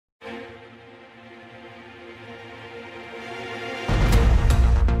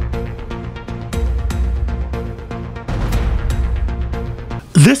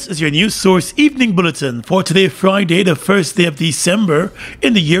This is your news source evening bulletin for today, Friday, the 1st day of December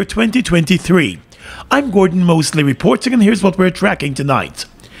in the year 2023. I'm Gordon Mosley reporting, and here's what we're tracking tonight.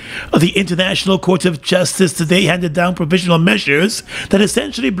 The International Court of Justice today handed down provisional measures that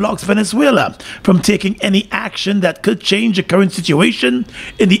essentially blocks Venezuela from taking any action that could change the current situation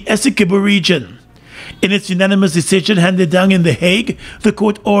in the Essequibo region. In its unanimous decision handed down in The Hague, the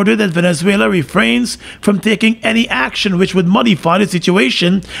court ordered that Venezuela refrains from taking any action which would modify the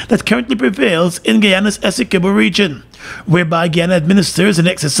situation that currently prevails in Guyana's Essequibo region, whereby Guyana administers and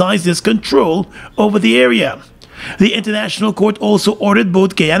exercises control over the area. The International Court also ordered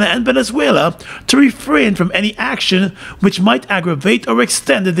both Guyana and Venezuela to refrain from any action which might aggravate or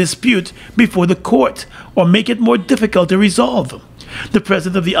extend the dispute before the court or make it more difficult to resolve. The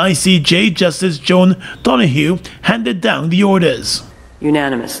president of the ICJ, Justice Joan Donoghue, handed down the orders.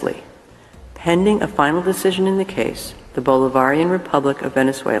 Unanimously, pending a final decision in the case, the Bolivarian Republic of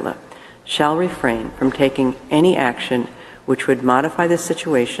Venezuela shall refrain from taking any action which would modify the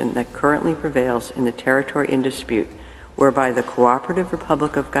situation that currently prevails in the territory in dispute, whereby the Cooperative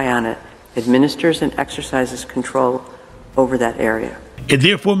Republic of Guyana administers and exercises control over that area. It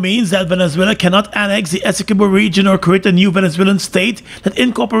therefore means that Venezuela cannot annex the Essequibo region or create a new Venezuelan state that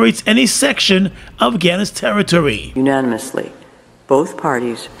incorporates any section of Guyana's territory. Unanimously, both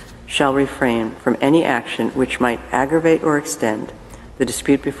parties shall refrain from any action which might aggravate or extend the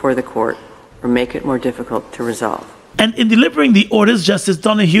dispute before the court or make it more difficult to resolve. And in delivering the orders, Justice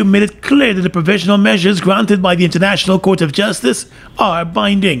Donoghue made it clear that the provisional measures granted by the International Court of Justice are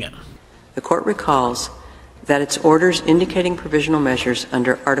binding. The court recalls that its orders indicating provisional measures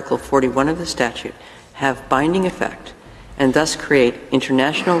under Article 41 of the statute have binding effect and thus create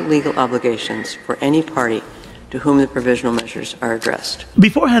international legal obligations for any party to whom the provisional measures are addressed.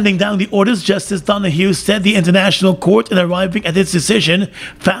 Before handing down the orders, Justice Donoghue said the International Court, in arriving at its decision,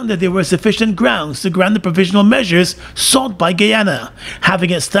 found that there were sufficient grounds to grant the provisional measures sought by Guyana,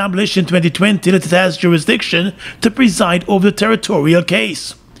 having established in 2020 that it has jurisdiction to preside over the territorial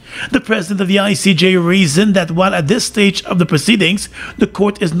case. The president of the ICJ reasoned that while at this stage of the proceedings, the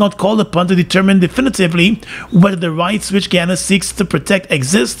court is not called upon to determine definitively whether the rights which Guyana seeks to protect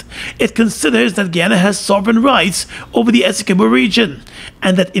exist, it considers that Guyana has sovereign rights over the Essequibo region,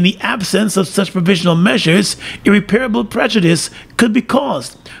 and that in the absence of such provisional measures, irreparable prejudice could be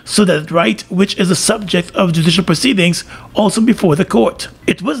caused, so that right which is the subject of judicial proceedings also before the court.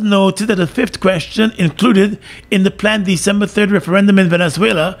 It was noted that the fifth question included in the planned December 3rd referendum in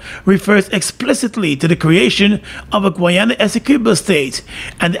Venezuela refers explicitly to the creation of a Guyana Essequibo state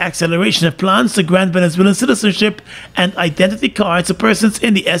and the acceleration of plans to grant Venezuelan citizenship and identity cards to persons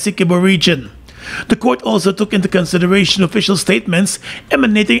in the Essequibo region. The court also took into consideration official statements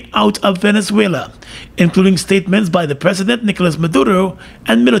emanating out of Venezuela, including statements by the President Nicolas Maduro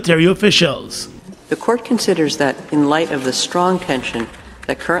and military officials. The court considers that in light of the strong tension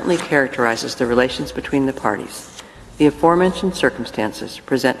that currently characterizes the relations between the parties, the aforementioned circumstances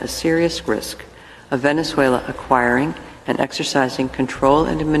present a serious risk of Venezuela acquiring and exercising control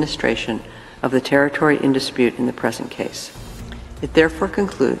and administration of the territory in dispute in the present case. It therefore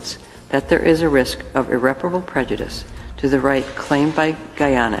concludes that there is a risk of irreparable prejudice to the right claimed by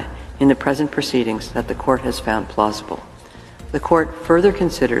Guyana in the present proceedings that the court has found plausible. The court further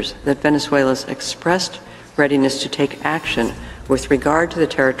considers that Venezuela's expressed readiness to take action with regard to the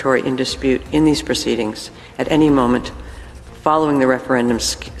territory in dispute in these proceedings at any moment following the referendum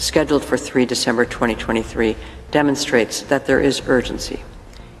scheduled for 3 December 2023 demonstrates that there is urgency,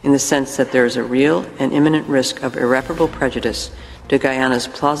 in the sense that there is a real and imminent risk of irreparable prejudice to Guyana's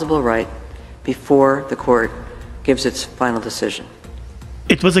plausible right before the court gives its final decision.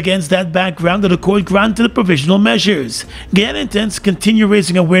 It was against that background that the court granted the provisional measures. Guyana intends to continue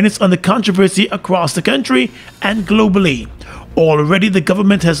raising awareness on the controversy across the country and globally. Already, the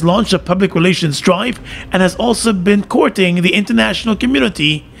government has launched a public relations drive and has also been courting the international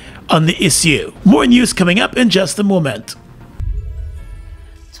community on the issue. More news coming up in just a moment.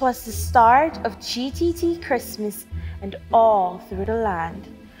 'Twas the start of GTT Christmas, and all through the land,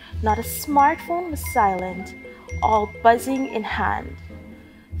 not a smartphone was silent, all buzzing in hand.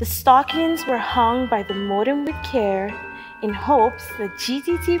 The stockings were hung by the modem with care, in hopes that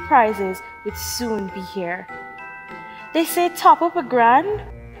GTT prizes would soon be here. They say top up a grand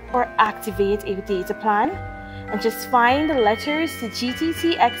or activate a data plan, and just find the letters to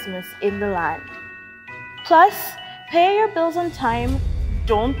GTT Xmas in the land. Plus, pay your bills on time,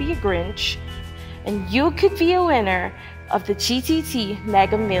 don't be a Grinch, and you could be a winner of the GTT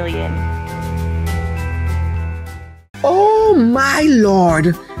Mega Million. Oh my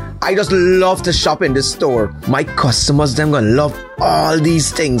lord! I just love to shop in this store. My customers, them gonna love all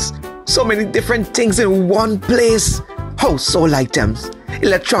these things. So many different things in one place. Household items,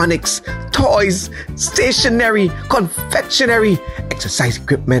 electronics, toys, stationery, confectionery, exercise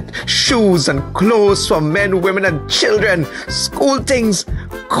equipment, shoes and clothes for men, women and children, school things,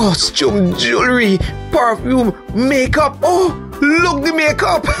 costume, jewelry, perfume, makeup. Oh, look the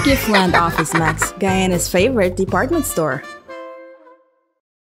makeup! Giftland Office Max, Guyana's favorite department store.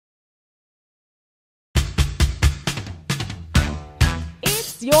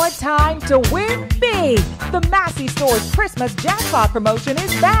 It's your time to win big. The Massey Store's Christmas jackpot promotion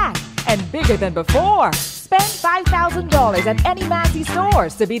is back and bigger than before. Spend $5,000 at any Massey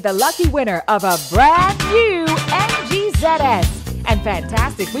Stores to be the lucky winner of a brand new MGZS and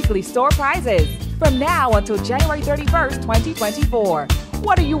fantastic weekly store prizes from now until January 31st, 2024.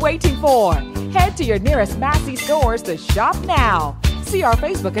 What are you waiting for? Head to your nearest Massey Stores to shop now. See our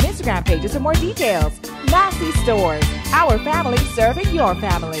Facebook and Instagram pages for more details. Massey Stores, our family serving your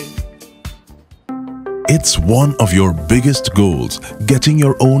family. It's one of your biggest goals, getting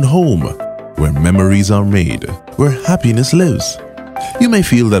your own home, where memories are made, where happiness lives. You may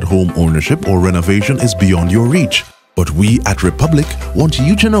feel that home ownership or renovation is beyond your reach, but we at Republic want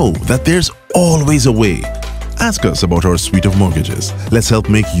you to know that there's always a way. Ask us about our suite of mortgages. Let's help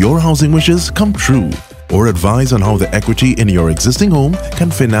make your housing wishes come true. Or advise on how the equity in your existing home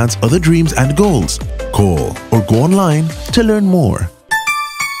can finance other dreams and goals. Call or go online to learn more.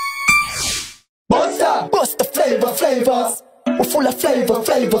 Bust the flavors. We're full of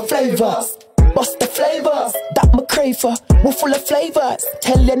flavors. Bust the flavors, that me crave for. We're full of flavors.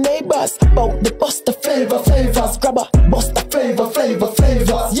 Tell your neighbors about the bust the flavors. Grab a bust the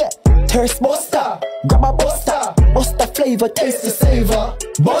flavors. Yeah, thirst buster. Grab a buster. Bust the flavor, taste the savor.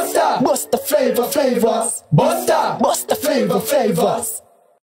 Bust the flavors. Bust the flavors.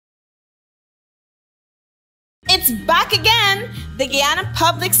 It's back again! The Guyana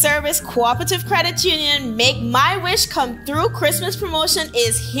Public Service Cooperative Credit Union Make My Wish Come Through Christmas promotion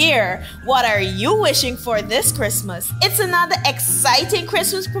is here. What are you wishing for this Christmas? It's another exciting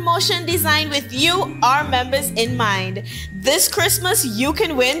Christmas promotion designed with you, our members, in mind. This Christmas, you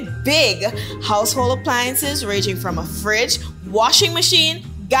can win big. Household appliances ranging from a fridge, washing machine,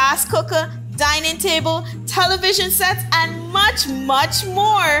 gas cooker, dining table, television sets, and much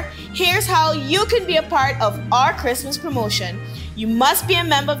more. Here's how you can be a part of our Christmas promotion. You must be a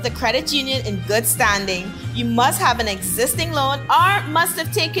member of the credit union in good standing. You must have an existing loan or must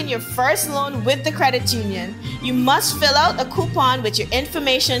have taken your first loan with the credit union. You must fill out a coupon with your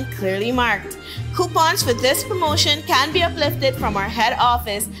information clearly marked. Coupons for this promotion can be uplifted from our head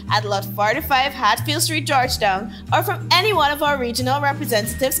office at Lot 45 Hatfield Street, Georgetown, or from any one of our regional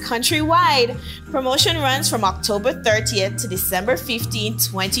representatives countrywide. Promotion runs from October 30th to December 15,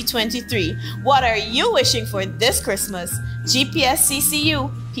 2023. What are you wishing for this Christmas?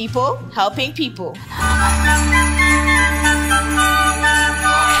 GPSCCU, people helping people.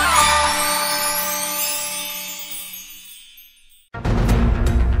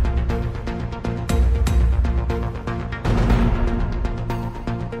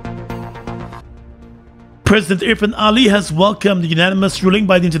 President Irfan Ali has welcomed the unanimous ruling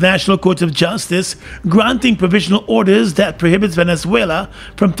by the International Court of Justice granting provisional orders that prohibits Venezuela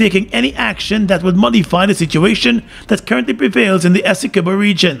from taking any action that would modify the situation that currently prevails in the Essequibo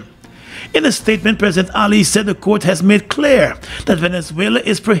region. In a statement, President Ali said the court has made clear that Venezuela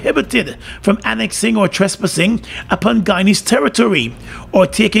is prohibited from annexing or trespassing upon Guyanese territory or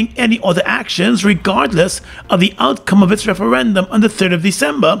taking any other actions regardless of the outcome of its referendum on the 3rd of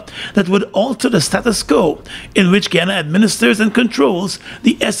December that would alter the status quo in which Guyana administers and controls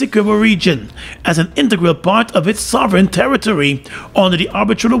the Essequibo region as an integral part of its sovereign territory under the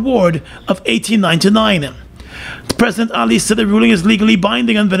arbitral award of 1899. President Ali said the ruling is legally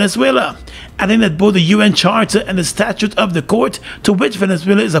binding on Venezuela, adding that both the UN Charter and the statute of the court to which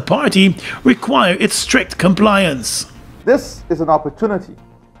Venezuela is a party require its strict compliance. This is an opportunity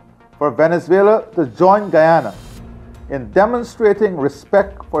for Venezuela to join Guyana in demonstrating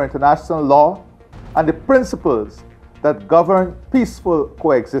respect for international law and the principles that govern peaceful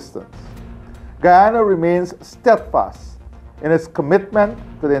coexistence. Guyana remains steadfast in its commitment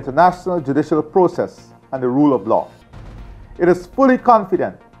to the international judicial process and the rule of law. It is fully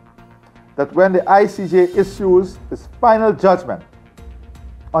confident that when the ICJ issues its final judgment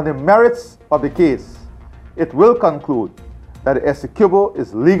on the merits of the case, it will conclude that the Essequibo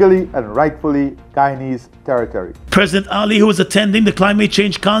is legally and rightfully Guyanese territory. President Ali, who is attending the climate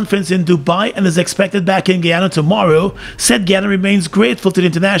change conference in Dubai and is expected back in Guyana tomorrow, said Guyana remains grateful to the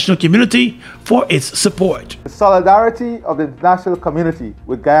international community for its support. The solidarity of the international community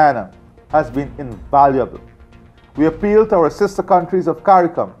with Guyana has been invaluable. We appeal to our sister countries of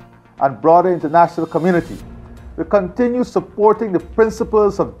CARICOM and broader international community to continue supporting the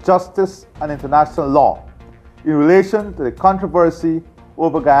principles of justice and international law in relation to the controversy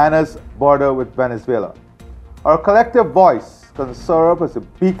over Guyana's border with Venezuela. Our collective voice can serve as a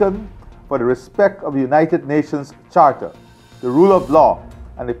beacon for the respect of the United Nations Charter, the rule of law,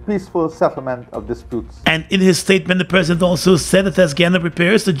 and the peaceful settlement of disputes. And in his statement, the president also said that as Guyana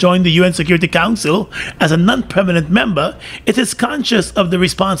prepares to join the UN Security Council as a non-permanent member, it is conscious of the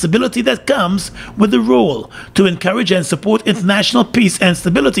responsibility that comes with the role to encourage and support international peace and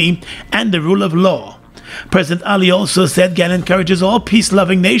stability and the rule of law. President Ali also said Guyana encourages all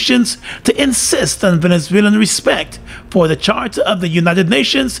peace-loving nations to insist on Venezuelan respect for the Charter of the United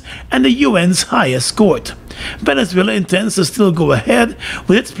Nations and the UN's highest court. Venezuela intends to still go ahead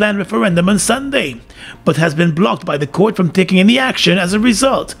with its planned referendum on Sunday, but has been blocked by the court from taking any action as a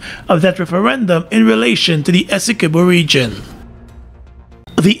result of that referendum in relation to the Essequibo region.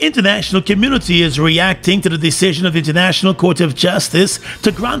 The international community is reacting to the decision of the International Court of Justice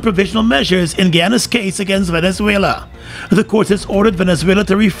to grant provisional measures in Guyana's case against Venezuela. The court has ordered Venezuela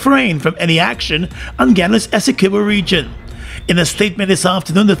to refrain from any action on Guyana's Essequibo region. In a statement this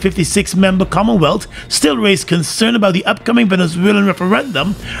afternoon, the 56-member Commonwealth still raised concern about the upcoming Venezuelan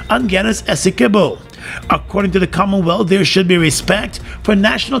referendum on Guyana's Essequibo. According to the Commonwealth, there should be respect for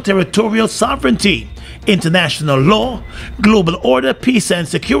national territorial sovereignty, international law, global order, peace and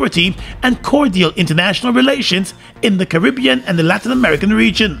security, and cordial international relations in the Caribbean and the Latin American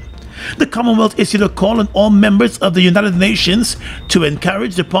region. The Commonwealth issued a call on all members of the United Nations to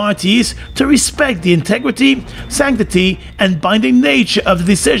encourage the parties to respect the integrity, sanctity, and binding nature of the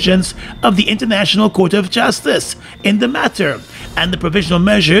decisions of the International Court of Justice in the matter, and the provisional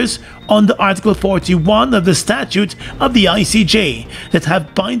measures under Article 41 of the Statute of the ICJ that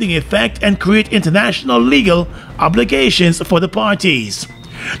have binding effect and create international legal obligations for the parties.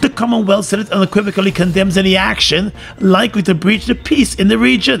 The Commonwealth said it unequivocally condemns any action likely to breach the peace in the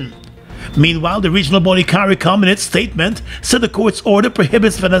region. Meanwhile, the regional body CARICOM in its statement said the court's order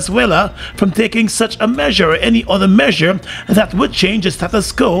prohibits Venezuela from taking such a measure or any other measure that would change the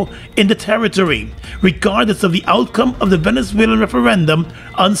status quo in the territory, regardless of the outcome of the Venezuelan referendum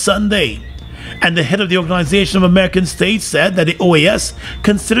on Sunday. And the head of the Organization of American States said that the OAS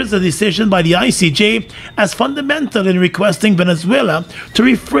considers the decision by the ICJ as fundamental in requesting Venezuela to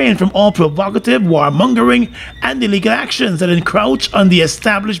refrain from all provocative, warmongering, and illegal actions that encroach on the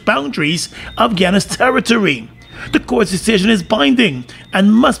established boundaries of Guyana's territory. The court's decision is binding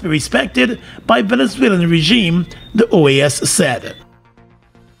and must be respected by Venezuelan regime, the OAS said.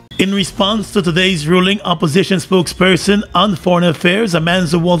 In response to today's ruling, opposition spokesperson on foreign affairs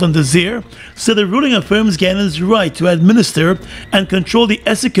Amanza Walton Desir said the ruling affirms Guyana's right to administer and control the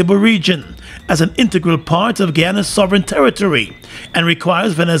Essequibo region as an integral part of Guyana's sovereign territory and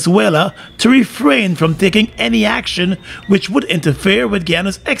requires Venezuela to refrain from taking any action which would interfere with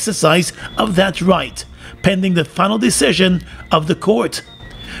Guyana's exercise of that right, pending the final decision of the court.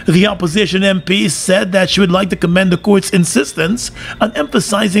 The opposition MP said that she would like to commend the court's insistence on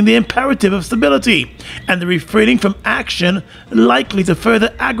emphasizing the imperative of stability and the refraining from action likely to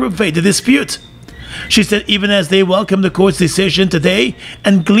further aggravate the dispute. She said even as they welcome the court's decision today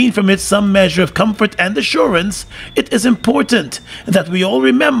and glean from it some measure of comfort and assurance, it is important that we all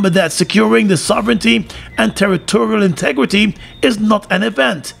remember that securing the sovereignty and territorial integrity is not an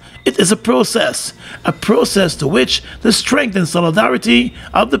event. It is a process to which the strength and solidarity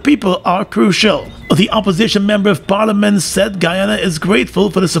of the people are crucial. The opposition member of parliament said Guyana is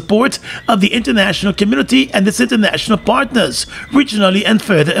grateful for the support of the international community and its international partners, regionally and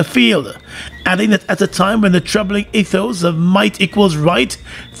further afield, adding that at a time when the troubling ethos of might equals right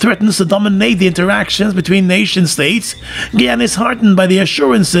threatens to dominate the interactions between nation states, Guyana is heartened by the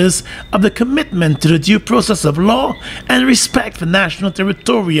assurances of the commitment to the due process of law and respect for national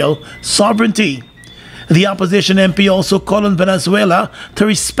territorial sovereignty. The opposition MP also called on Venezuela to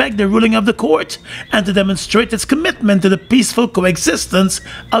respect the ruling of the court and to demonstrate its commitment to the peaceful coexistence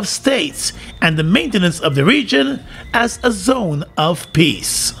of states and the maintenance of the region as a zone of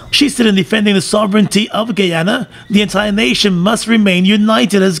peace. She said in defending the sovereignty of Guyana, the entire nation must remain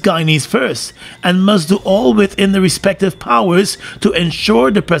united as Guyanese first and must do all within the respective powers to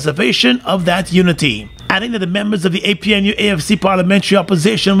ensure the preservation of that unity, adding that the members of the APNU-AFC parliamentary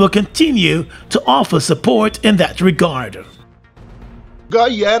opposition will continue to offer support in that regard.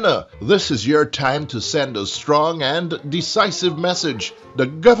 Guyana, this is your time to send a strong and decisive message. The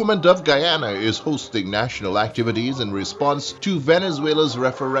government of Guyana is hosting national activities in response to Venezuela's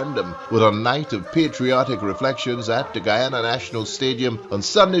referendum with a night of patriotic reflections at the Guyana National Stadium on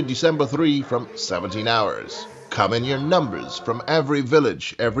Sunday, December 3 from 17 hours. Come in your numbers from every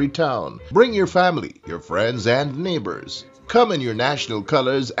village, every town. Bring your family, your friends, and neighbors. Come in your national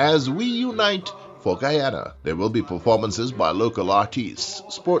colors as we unite for Guyana. There will be performances by local artists,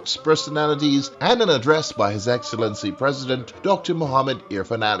 sports personalities, and an address by His Excellency President Dr. Mohamed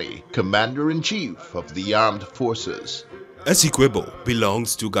Irfan Ali, Commander-in-Chief of the Armed Forces. Essequibo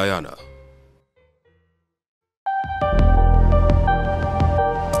belongs to Guyana.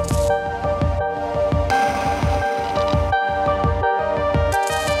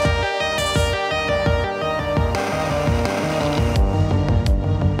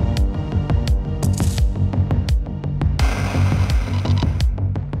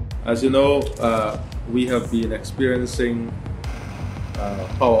 As you know, we have been experiencing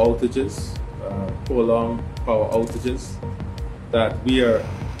power outages, prolonged power outages that we are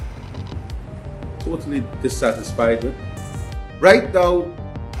totally dissatisfied with. Right now,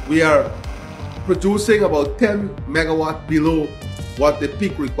 we are producing about 10 megawatt below what the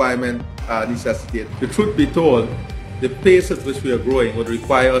peak requirement necessitates. The truth be told, the pace at which we are growing would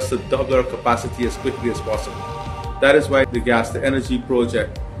require us to double our capacity as quickly as possible. That is why the gas-to-energy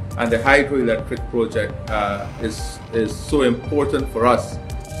project and the hydroelectric project is so important for us.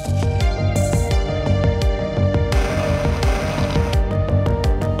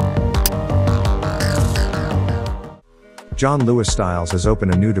 John Lewis Styles has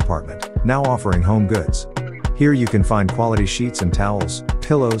opened a new department, now offering home goods. Here you can find quality sheets and towels,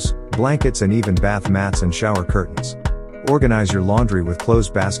 pillows, blankets, and even bath mats and shower curtains. Organize your laundry with clothes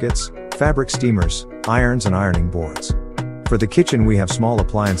baskets, fabric steamers, irons, and ironing boards. For the kitchen we have small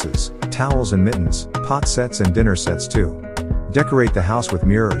appliances, towels and mittens, pot sets and dinner sets too. Decorate the house with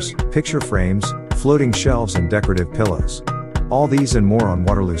mirrors, picture frames, floating shelves, and decorative pillows. All these and more on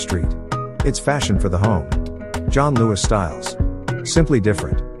Waterloo Street. It's fashion for the home. John Lewis Styles. Simply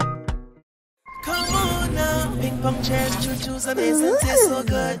different. Come on now, ping pong chairs, choo-choos, amazing, taste so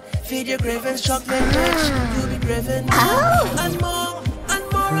good. Feed your cravings, chocolate rich, you'll be craving more. And more, and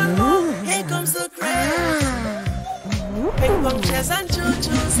more, and more, here comes the crave. Ping pong chairs and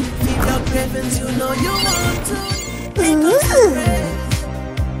choo-choos, feed your cravings, you know you want to. Here comes the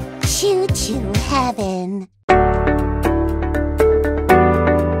crave. Choo-choo heaven.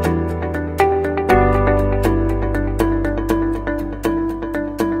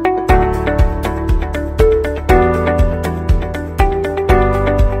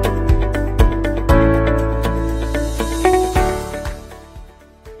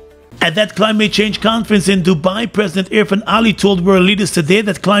 At that climate change conference in Dubai, President Irfan Ali told world leaders today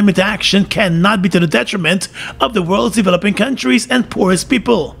that climate action cannot be to the detriment of the world's developing countries and poorest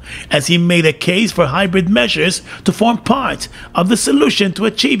people, as he made a case for hybrid measures to form part of the solution to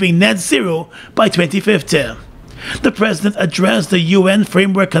achieving net zero by 2050. The president addressed the UN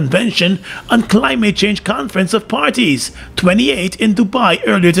Framework Convention on Climate Change Conference of Parties 28 in Dubai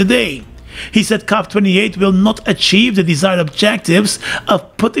earlier today. He said COP28 will not achieve the desired objectives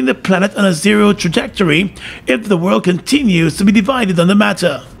of putting the planet on a zero trajectory if the world continues to be divided on the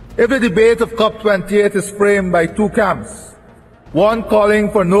matter. If the debate of COP28 is framed by two camps, one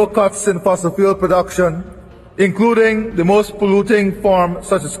calling for no cuts in fossil fuel production, including the most polluting form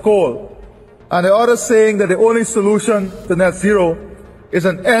such as coal, and the other saying that the only solution to net zero is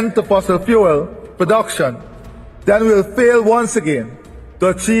an end to fossil fuel production, then we will fail once again to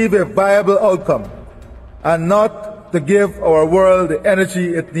achieve a viable outcome and not to give our world the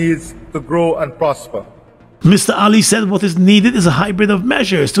energy it needs to grow and prosper. Mr. Ali said what is needed is a hybrid of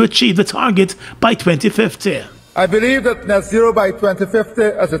measures to achieve the target by 2050. I believe that net zero by 2050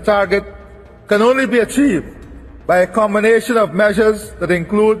 as a target can only be achieved by a combination of measures that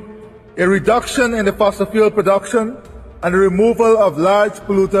include a reduction in the fossil fuel production and the removal of large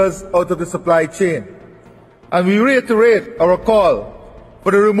polluters out of the supply chain. And we reiterate our call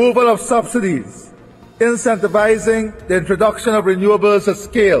for the removal of subsidies, incentivizing the introduction of renewables at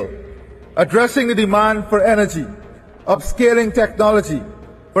scale, addressing the demand for energy, upscaling technology,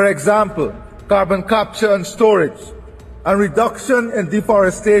 for example, carbon capture and storage, and reduction in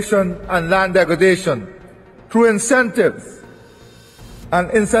deforestation and land degradation through incentives and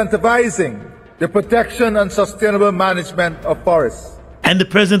incentivizing the protection and sustainable management of forests. And the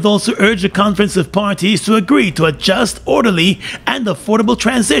president also urged the conference of parties to agree to a just, orderly, and affordable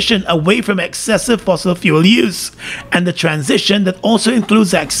transition away from excessive fossil fuel use, and the transition that also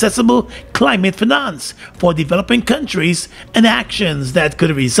includes accessible climate finance for developing countries and actions that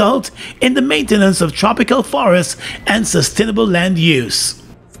could result in the maintenance of tropical forests and sustainable land use.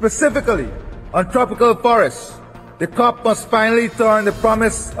 Specifically, on tropical forests, the COP must finally turn the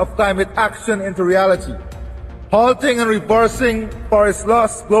promise of climate action into reality. Halting and reversing forest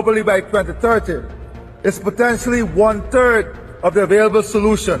loss globally by 2030 is potentially 1/3 of the available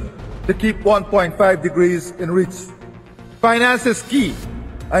solution to keep 1.5 degrees in reach. Finance is key,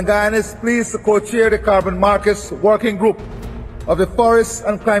 and Guyana is pleased to co-chair the Carbon Markets Working Group of the Forest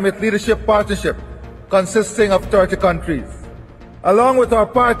and Climate Leadership Partnership, consisting of 30 countries. Along with our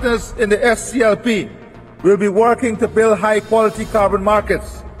partners in the SCLP, we'll be working to build high-quality carbon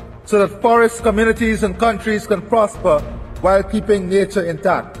markets so that forest communities and countries can prosper while keeping nature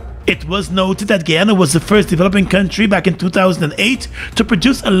intact. It was noted that Guyana was the first developing country back in 2008 to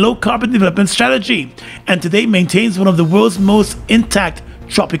produce a low-carbon development strategy, and today maintains one of the world's most intact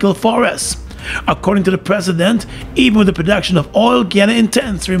tropical forests. According to the president, even with the production of oil, Guyana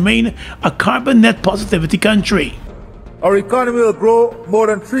intends to remain a carbon net positivity country. Our economy will grow more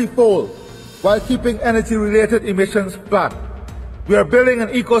than threefold while keeping energy-related emissions flat. We are building an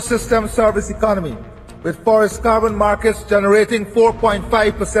ecosystem service economy with forest carbon markets generating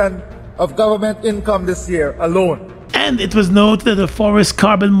 4.5% of government income this year alone. And it was noted that the forest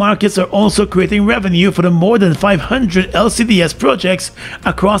carbon markets are also creating revenue for the more than 500 LCDS projects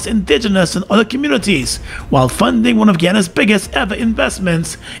across indigenous and other communities, while funding one of Guyana's biggest ever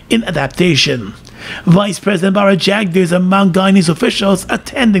investments in adaptation. Vice President Barra Jagde is among Guyanese officials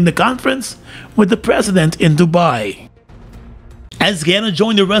attending the conference with the president in Dubai. As Guyana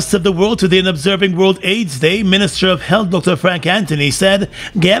joined the rest of the world today in observing World AIDS Day, Minister of Health Dr. Frank Anthony said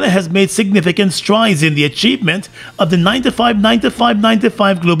Guyana has made significant strides in the achievement of the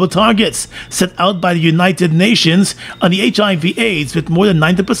 95-95-95 global targets set out by the United Nations on the HIV/AIDS, with more than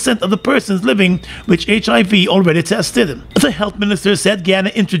 90% of the persons living with HIV already tested. The health minister said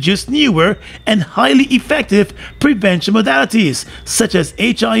Guyana introduced newer and highly effective prevention modalities such as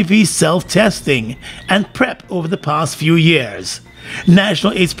HIV self-testing and PrEP over the past few years.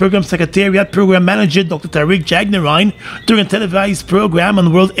 National AIDS Program Secretariat Program Manager Dr. Tariq Jagnerine, during a televised program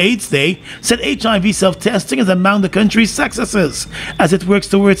on World AIDS Day, said HIV self-testing is among the country's successes as it works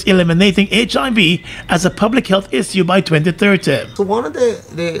towards eliminating HIV as a public health issue by 2030. So one of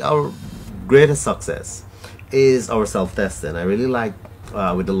our greatest success is our self-testing. I really like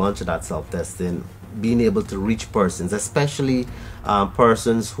with the launch of that self-testing, being able to reach persons, especially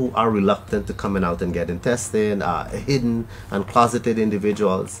persons who are reluctant to coming out and getting tested, hidden and closeted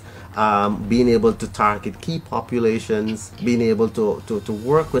individuals, being able to target key populations, being able to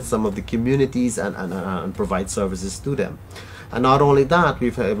work with some of the communities and provide services to them. And not only that,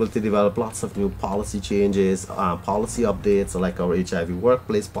 we've been able to develop lots of new policy changes, policy updates like our HIV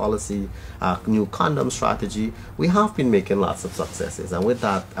workplace policy, new condom strategy. We have been making lots of successes, and with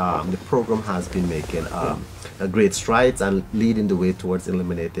that, the program has been making great strides and leading the way towards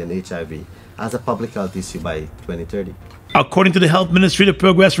eliminating HIV as a public health issue by 2030. According to the Health Ministry, the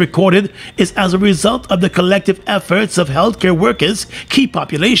progress recorded is as a result of the collective efforts of healthcare workers, key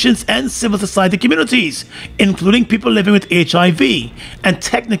populations, and civil society communities, including people living with HIV, and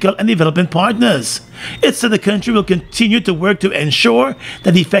technical and development partners. It said the country will continue to work to ensure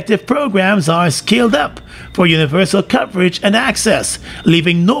that effective programs are scaled up for universal coverage and access,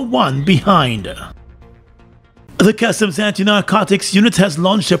 leaving no one behind. The Customs Anti-Narcotics Unit has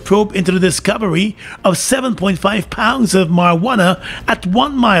launched a probe into the discovery of 7.5 pounds of marijuana at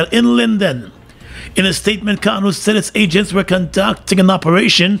 1 mile in Linden. In a statement, Kanu said its agents were conducting an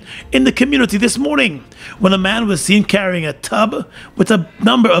operation in the community this morning when a man was seen carrying a tub with a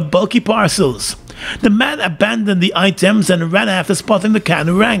number of bulky parcels. The man abandoned the items and ran after spotting the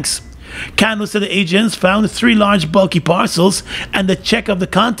Kanu ranks. Kanu said the agents found 3 large bulky parcels, and the check of the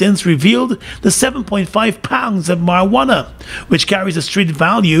contents revealed the 7.5 pounds of marijuana, which carries a street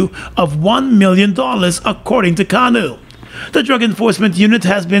value of $1 million according to Kanu. The Drug Enforcement Unit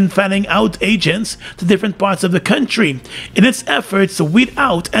has been fanning out agents to different parts of the country in its efforts to weed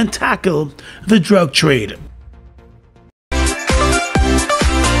out and tackle the drug trade.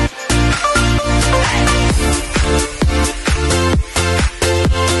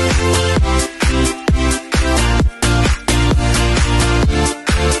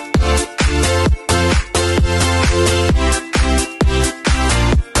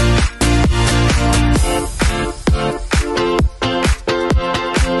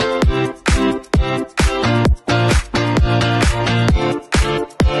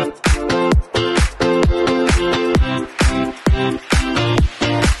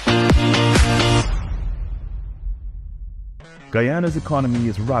 Guyana's economy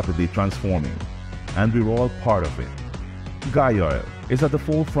is rapidly transforming, and we're all part of it. Guyoil is at the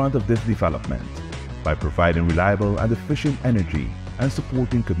forefront of this development by providing reliable and efficient energy and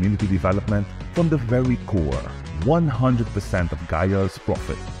supporting community development from the very core. 100% of Guyoil's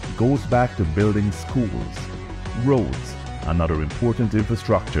profit goes back to building schools, roads, and other important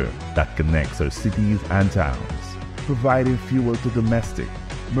infrastructure that connects our cities and towns, providing fuel to domestic,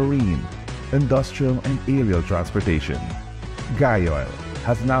 marine, industrial, and aerial transportation. Guyoil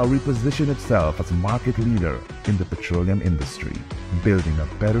has now repositioned itself as a market leader in the petroleum industry, building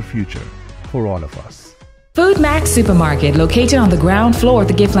a better future for all of us. Food Max Supermarket, located on the ground floor of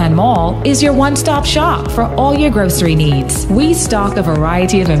the Giftland Mall, is your one-stop shop for all your grocery needs. We stock a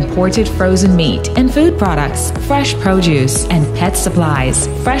variety of imported frozen meat and food products, fresh produce, and pet supplies,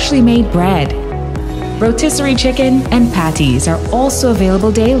 freshly made bread. Rotisserie chicken and patties are also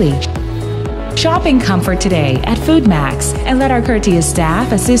available daily. Shop in comfort today at Food Max and let our courteous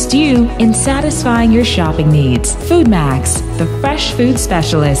staff assist you in satisfying your shopping needs. Food Max, the fresh food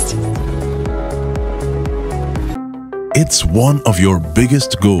specialist. It's one of your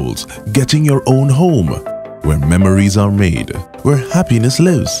biggest goals, getting your own home, where memories are made, where happiness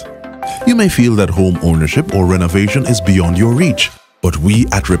lives. You may feel that home ownership or renovation is beyond your reach, but we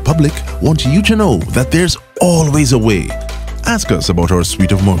at Republic want you to know that there's always a way. Ask us about our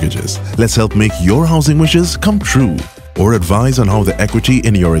suite of mortgages. Let's help make your housing wishes come true. Or advise on how the equity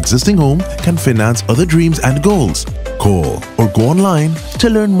in your existing home can finance other dreams and goals. Call or go online to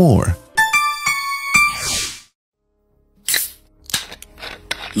learn more.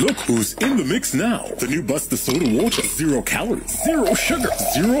 Look who's in the mix now. The new Buster Soda Water. 0 calories, 0 sugar,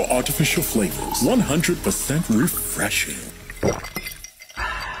 0 artificial flavors. 100% refreshing.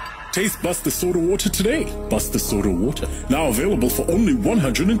 Taste Buster Soda Water today. Buster Soda Water. Now available for only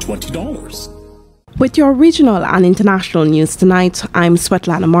 $120. With your regional and international news tonight, I'm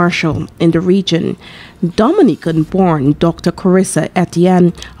Svetlana Marshall. In the region, Dominican-born Dr. Carissa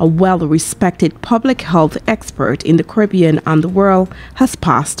Etienne, a well-respected public health expert in the Caribbean and the world, has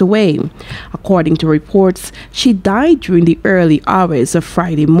passed away. According to reports, she died during the early hours of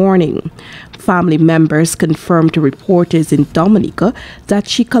Friday morning. Family members confirmed to reporters in Dominica that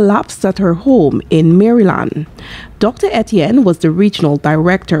she collapsed at her home in Maryland. Dr. Etienne was the regional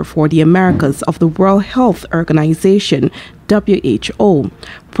director for the Americas of the World Health Organization, WHO.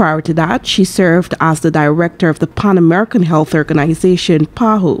 Prior to that, she served as the director of the Pan American Health Organization,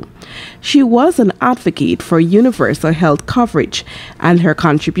 PAHO. She was an advocate for universal health coverage, and her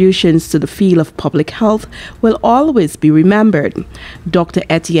contributions to the field of public health will always be remembered. Dr.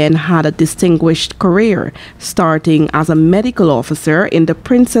 Etienne had a distinguished career, starting as a medical officer in the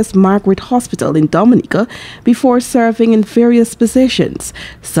Princess Margaret Hospital in Dominica before serving in various positions,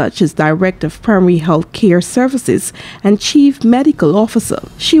 such as Director of Primary Health Care Services and Chief Medical Officer.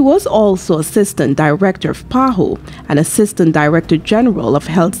 She was also Assistant Director of PAHO and Assistant Director General of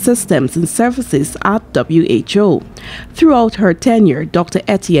Health Systems and Services at WHO. Throughout her tenure, Dr.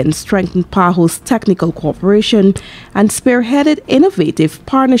 Etienne strengthened PAHO's technical cooperation and spearheaded innovative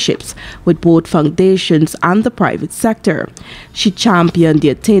partnerships with both foundations and the private sector. She championed the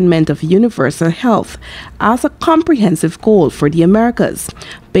attainment of universal health as a comprehensive goal for the Americas,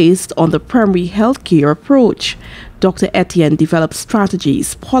 based on the primary health care approach. Dr. Etienne developed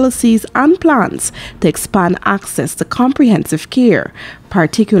strategies, policies, and plans to expand access to comprehensive care,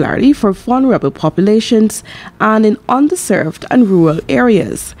 particularly for vulnerable populations and in underserved and rural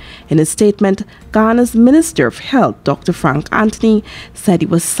areas. In a statement, Ghana's Minister of Health, Dr. Frank Anthony, said he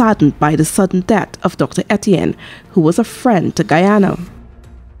was saddened by the sudden death of Dr. Etienne, who was a friend to Guyana.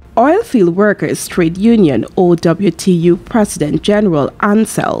 Oilfield Workers Trade Union OWTU President General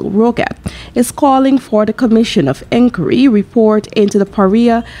Ansel Roget is calling for the Commission of Inquiry report into the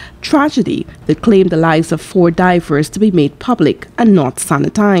Paria tragedy that claimed the lives of 4 divers to be made public and not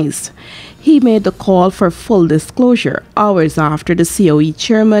sanitized. He made the call for full disclosure hours after the COE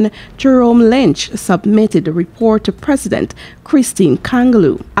chairman Jerome Lynch submitted the report to President Christine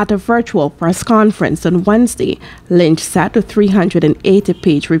Kangaloo. At a virtual press conference on Wednesday, Lynch said the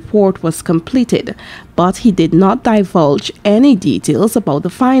 380-page report was completed, but he did not divulge any details about the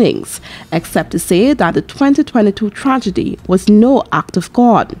findings, except to say that the 2022 tragedy was no act of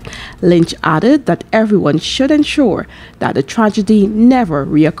God. Lynch added that everyone should ensure that the tragedy never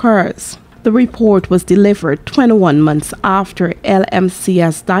reoccurs. The report was delivered 21 months after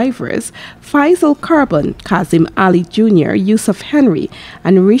LMCS divers Faisal Carbon, Kazim Ali Jr., Yusuf Henry,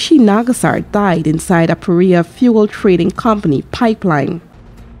 and Rishi Nagasar died inside a Paria fuel trading company pipeline.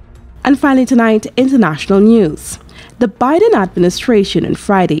 And finally tonight, international news. The Biden administration on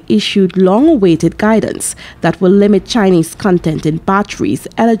Friday issued long-awaited guidance that will limit Chinese content in batteries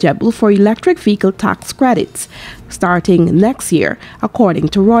eligible for electric vehicle tax credits starting next year, according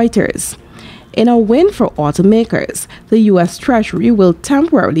to Reuters. In a win for automakers, the U.S. Treasury will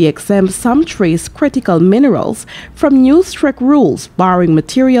temporarily exempt some trace critical minerals from new strict rules barring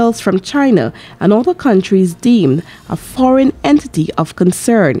materials from China and other countries deemed a foreign entity of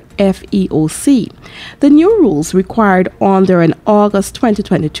concern, FEOC. The new rules required under an August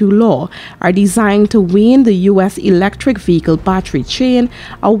 2022 law are designed to wean the U.S. electric vehicle battery chain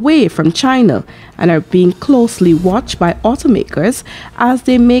away from China and are being closely watched by automakers as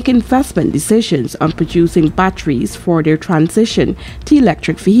they make investment decisions on producing batteries for their transition to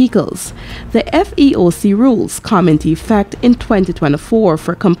electric vehicles. The FEOC rules come into effect in 2024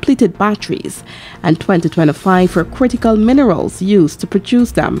 for completed batteries and 2025 for critical minerals used to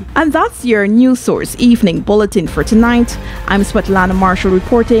produce them. And that's your News Source Evening Bulletin for tonight. I'm Svetlana Marshall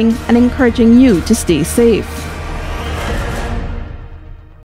reporting and encouraging you to stay safe.